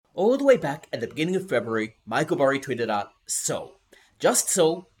All the way back at the beginning of February, Michael Burry tweeted out, "So." Just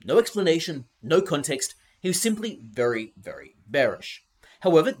so, no explanation, no context, he was simply very, very bearish.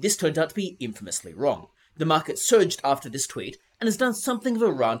 However, this turned out to be infamously wrong. The market surged after this tweet and has done something of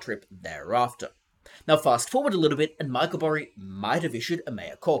a round trip thereafter. Now fast forward a little bit and Michael Burry might have issued a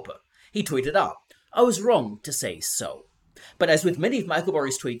mea culpa. He tweeted out, "I was wrong to say so." But as with many of Michael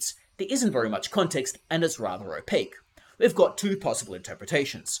Burry's tweets, there isn't very much context and it's rather opaque. We've got two possible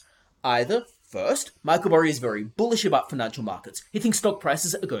interpretations. Either, first, Michael Burry is very bullish about financial markets. He thinks stock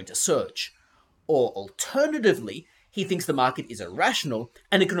prices are going to surge. Or alternatively, he thinks the market is irrational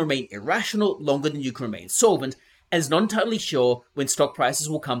and it can remain irrational longer than you can remain solvent and is not entirely sure when stock prices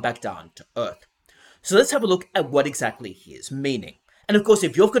will come back down to earth. So let's have a look at what exactly he is meaning. And of course,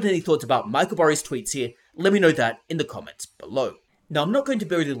 if you've got any thoughts about Michael Burry's tweets here, let me know that in the comments below. Now, I'm not going to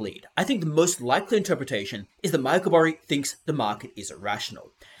bury the lead. I think the most likely interpretation is that Michael Burry thinks the market is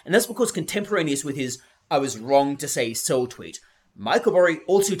irrational. And that's because contemporaneous with his "I was wrong to say so" tweet, Michael Burry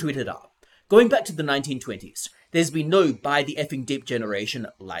also tweeted up, "Going back to the 1920s, there's been no buy the effing dip generation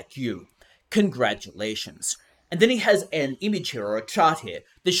like you. Congratulations." And then he has an image here or a chart here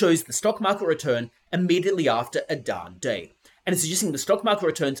that shows the stock market return immediately after a down day. And it's suggesting the stock market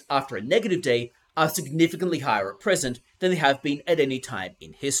returns after a negative day are significantly higher at present than they have been at any time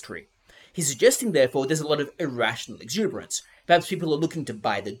in history. He's suggesting, therefore, there's a lot of irrational exuberance. Perhaps people are looking to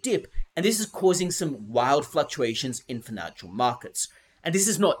buy the dip, and this is causing some wild fluctuations in financial markets. And this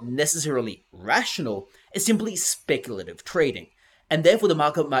is not necessarily rational, it's simply speculative trading. And therefore the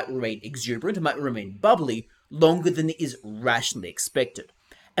market might remain exuberant, it might remain bubbly, longer than is rationally expected.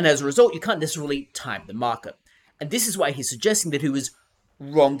 And as a result, you can't necessarily time the market. And this is why he's suggesting that he was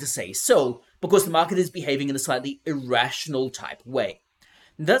wrong to say so, because the market is behaving in a slightly irrational type way.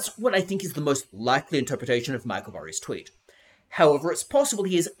 And that's what I think is the most likely interpretation of Michael Burry's tweet. However, it's possible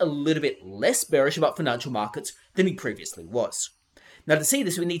he is a little bit less bearish about financial markets than he previously was. Now, to see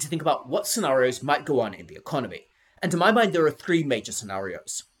this, we need to think about what scenarios might go on in the economy. And to my mind, there are three major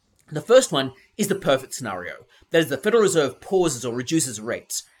scenarios. The first one is the perfect scenario. That is, the Federal Reserve pauses or reduces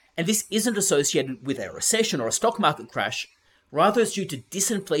rates. And this isn't associated with a recession or a stock market crash. Rather, it's due to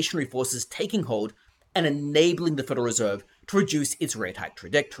disinflationary forces taking hold and enabling the Federal Reserve to reduce its rate hike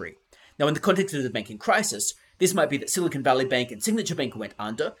trajectory. Now, in the context of the banking crisis, this might be that Silicon Valley Bank and Signature Bank went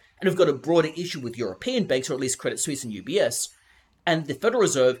under, and we've got a broader issue with European banks, or at least Credit Suisse and UBS, and the Federal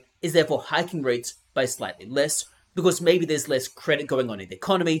Reserve is therefore hiking rates by slightly less, because maybe there's less credit going on in the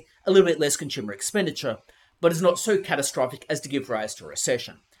economy, a little bit less consumer expenditure, but it's not so catastrophic as to give rise to a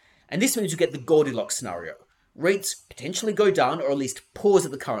recession. And this means you get the Goldilocks scenario. Rates potentially go down, or at least pause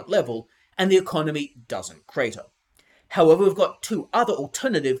at the current level, and the economy doesn't crater. However, we've got two other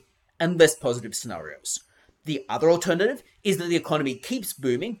alternative and less positive scenarios. The other alternative is that the economy keeps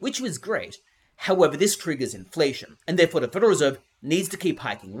booming, which is great. However, this triggers inflation, and therefore the Federal Reserve needs to keep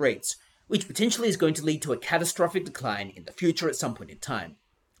hiking rates, which potentially is going to lead to a catastrophic decline in the future at some point in time.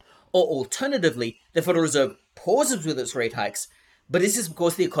 Or alternatively, the Federal Reserve pauses with its rate hikes, but this is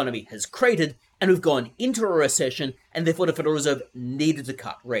because the economy has cratered and we've gone into a recession, and therefore the Federal Reserve needed to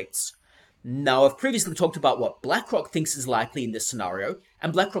cut rates. Now, I've previously talked about what BlackRock thinks is likely in this scenario,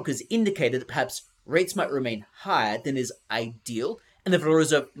 and BlackRock has indicated that perhaps rates might remain higher than is ideal, and the Federal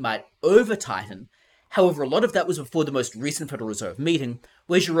Reserve might over-tighten. However, a lot of that was before the most recent Federal Reserve meeting,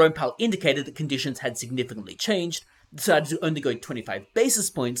 where Jerome Powell indicated that conditions had significantly changed, decided to only go 25 basis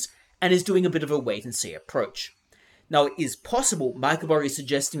points, and is doing a bit of a wait-and-see approach. Now, it is possible Michael Burry is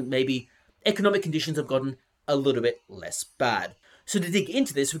suggesting that maybe economic conditions have gotten a little bit less bad. So to dig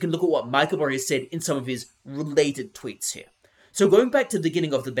into this, we can look at what Michael Burry has said in some of his related tweets here. So going back to the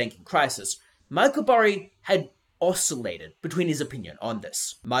beginning of the banking crisis, Michael Burry had oscillated between his opinion on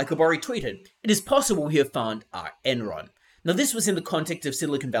this. Michael Burry tweeted, "It is possible we have found our Enron." Now, this was in the context of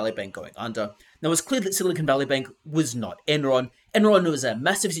Silicon Valley Bank going under. Now, it's clear that Silicon Valley Bank was not Enron. Enron was a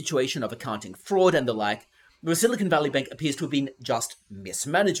massive situation of accounting fraud and the like, where Silicon Valley Bank appears to have been just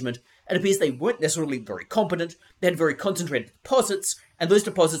mismanagement. It appears they weren't necessarily very competent, they had very concentrated deposits, and those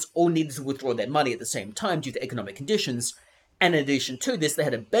deposits all needed to withdraw their money at the same time due to economic conditions. And in addition to this, they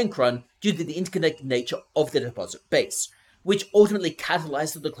had a bank run due to the interconnected nature of their deposit base, which ultimately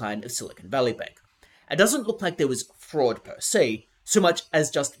catalyzed the decline of Silicon Valley Bank. It doesn't look like there was fraud per se, so much as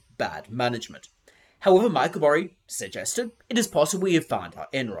just bad management. However, Michael Burry suggested it is possible we have found our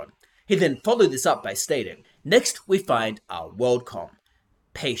Enron. He then followed this up by stating, "Next, we find our WorldCom.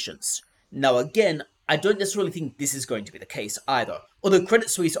 Patience." Now again, I don't necessarily think this is going to be the case either. Although Credit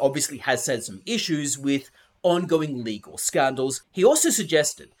Suisse obviously has had some issues with ongoing legal scandals, he also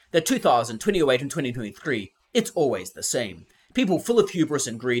suggested that 2000, 2008 and 2023, it's always the same. People full of hubris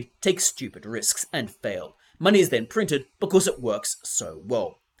and greed take stupid risks and fail. Money is then printed because it works so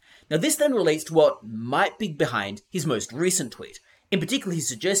well. Now this then relates to what might be behind his most recent tweet. In particular, he's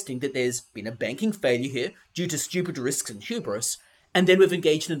suggesting that there's been a banking failure here due to stupid risks and hubris, and then we've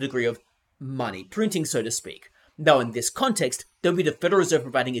engaged in a degree of money printing, so to speak. Now in this context, there will be the Federal Reserve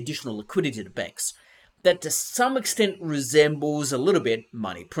providing additional liquidity to banks. That to some extent resembles a little bit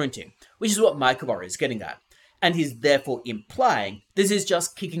money printing, which is what Michael Burry is getting at, and he's therefore implying this is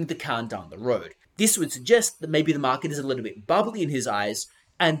just kicking the can down the road. This would suggest that maybe the market is a little bit bubbly in his eyes,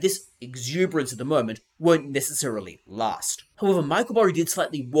 and this exuberance at the moment won't necessarily last. However, Michael Burry did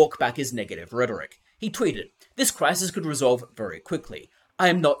slightly walk back his negative rhetoric. He tweeted, "This crisis could resolve very quickly. I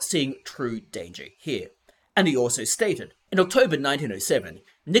am not seeing true danger here." And he also stated, in October 1907,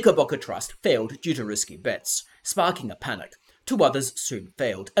 Knickerbocker Trust failed due to risky bets, sparking a panic. 2 others soon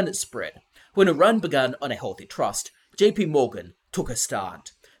failed, and it spread. When a run began on a healthy trust, JP Morgan took a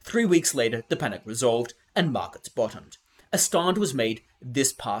stand. 3 weeks later, the panic resolved, and markets bottomed. A stand was made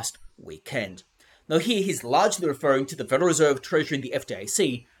this past weekend. Now here he's largely referring to the Federal Reserve, Treasury, and the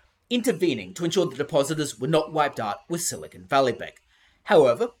FDIC intervening to ensure the depositors were not wiped out with Silicon Valley Bank.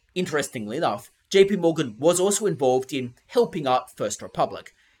 However, interestingly enough, JP Morgan was also involved in helping out First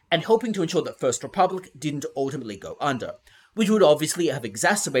Republic, and helping to ensure that First Republic didn't ultimately go under, which would obviously have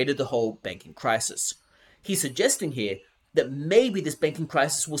exacerbated the whole banking crisis. He's suggesting here that maybe this banking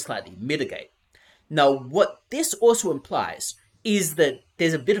crisis will slightly mitigate. Now, what this also implies is that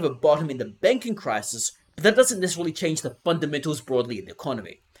there's a bit of a bottom in the banking crisis, but that doesn't necessarily change the fundamentals broadly in the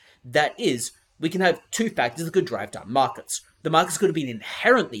economy. That is, we can have 2 factors that could drive down markets. The markets could have been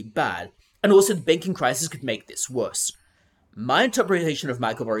inherently bad, and also the banking crisis could make this worse. My interpretation of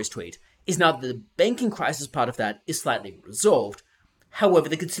Michael Burry's tweet is now that the banking crisis part of that is slightly resolved. However,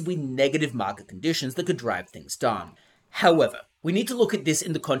 there could still be negative market conditions that could drive things down. However, we need to look at this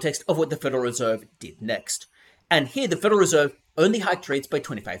in the context of what the Federal Reserve did next. And here the Federal Reserve only hiked rates by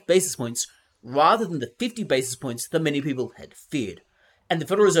 25 basis points, rather than the 50 basis points that many people had feared. And the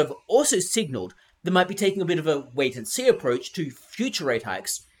Federal Reserve also signaled they might be taking a bit of a wait-and-see approach to future rate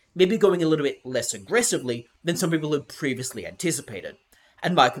hikes, maybe going a little bit less aggressively than some people had previously anticipated.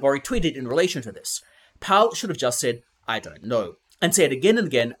 And Michael Burry tweeted in relation to this, "Powell should have just said, 'I don't know,' and say it again and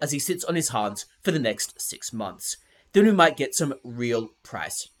again as he sits on his hands for the next 6 months. Then we might get some real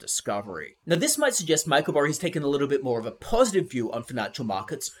price discovery." Now this might suggest Michael Burry has taken a little bit more of a positive view on financial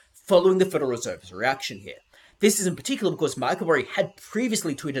markets following the Federal Reserve's reaction here. This is in particular because Michael Burry had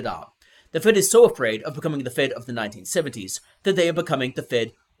previously tweeted out, "The Fed is so afraid of becoming the Fed of the 1970s that they are becoming the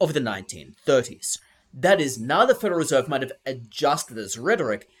Fed of the 1930s. That is, now the Federal Reserve might have adjusted its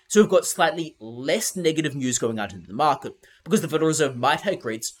rhetoric, so we've got slightly less negative news going out into the market, because the Federal Reserve might hike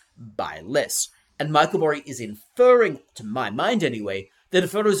rates by less. And Michael Burry is inferring, to my mind anyway, that the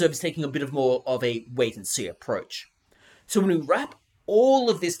Federal Reserve is taking a bit of more of a wait-and-see approach. So when we wrap all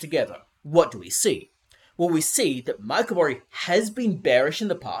of this together, what do we see? Well, we see that Michael Burry has been bearish in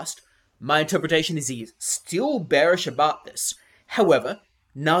the past. My interpretation is he's still bearish about this. However,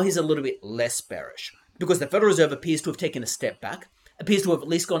 now he's a little bit less bearish, because the Federal Reserve appears to have taken a step back, appears to have at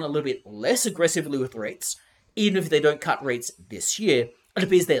least gone a little bit less aggressively with rates. Even if they don't cut rates this year, it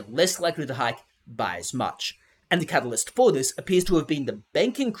appears they're less likely to hike by as much. And the catalyst for this appears to have been the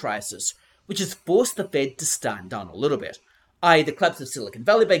banking crisis, which has forced the Fed to stand down a little bit, i.e. the collapse of Silicon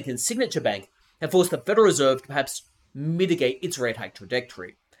Valley Bank and Signature Bank have forced the Federal Reserve to perhaps mitigate its rate hike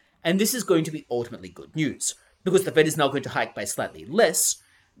trajectory. And this is going to be ultimately good news, because the Fed is now going to hike by slightly less,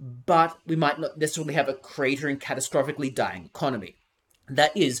 but we might not necessarily have a cratering, catastrophically dying economy.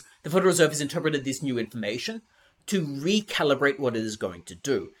 That is, the Federal Reserve has interpreted this new information to recalibrate what it is going to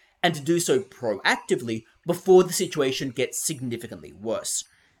do, and to do so proactively before the situation gets significantly worse.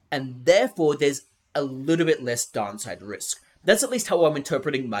 And therefore, there's a little bit less downside risk. That's at least how I'm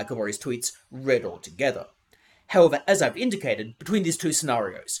interpreting Michael Burry's tweets read all together. However, as I've indicated, between these 2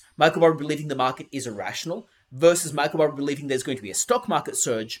 scenarios, Michael Burry believing the market is irrational versus Michael Burry believing there's going to be a stock market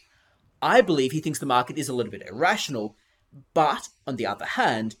surge, I believe he thinks the market is a little bit irrational, but on the other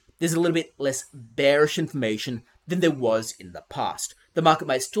hand, there's a little bit less bearish information than there was in the past. The market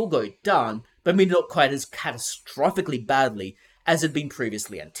might still go down, but maybe not quite as catastrophically badly as had been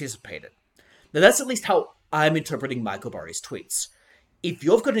previously anticipated. Now that's at least how I'm interpreting Michael Burry's tweets. If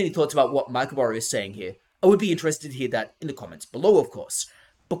you've got any thoughts about what Michael Burry is saying here, I would be interested to hear that in the comments below, of course,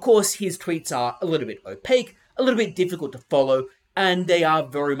 because his tweets are a little bit opaque, a little bit difficult to follow, and they are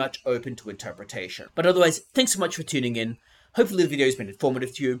very much open to interpretation. But otherwise, thanks so much for tuning in. Hopefully the video has been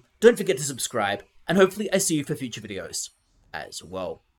informative to you. Don't forget to subscribe, and hopefully I see you for future videos as well.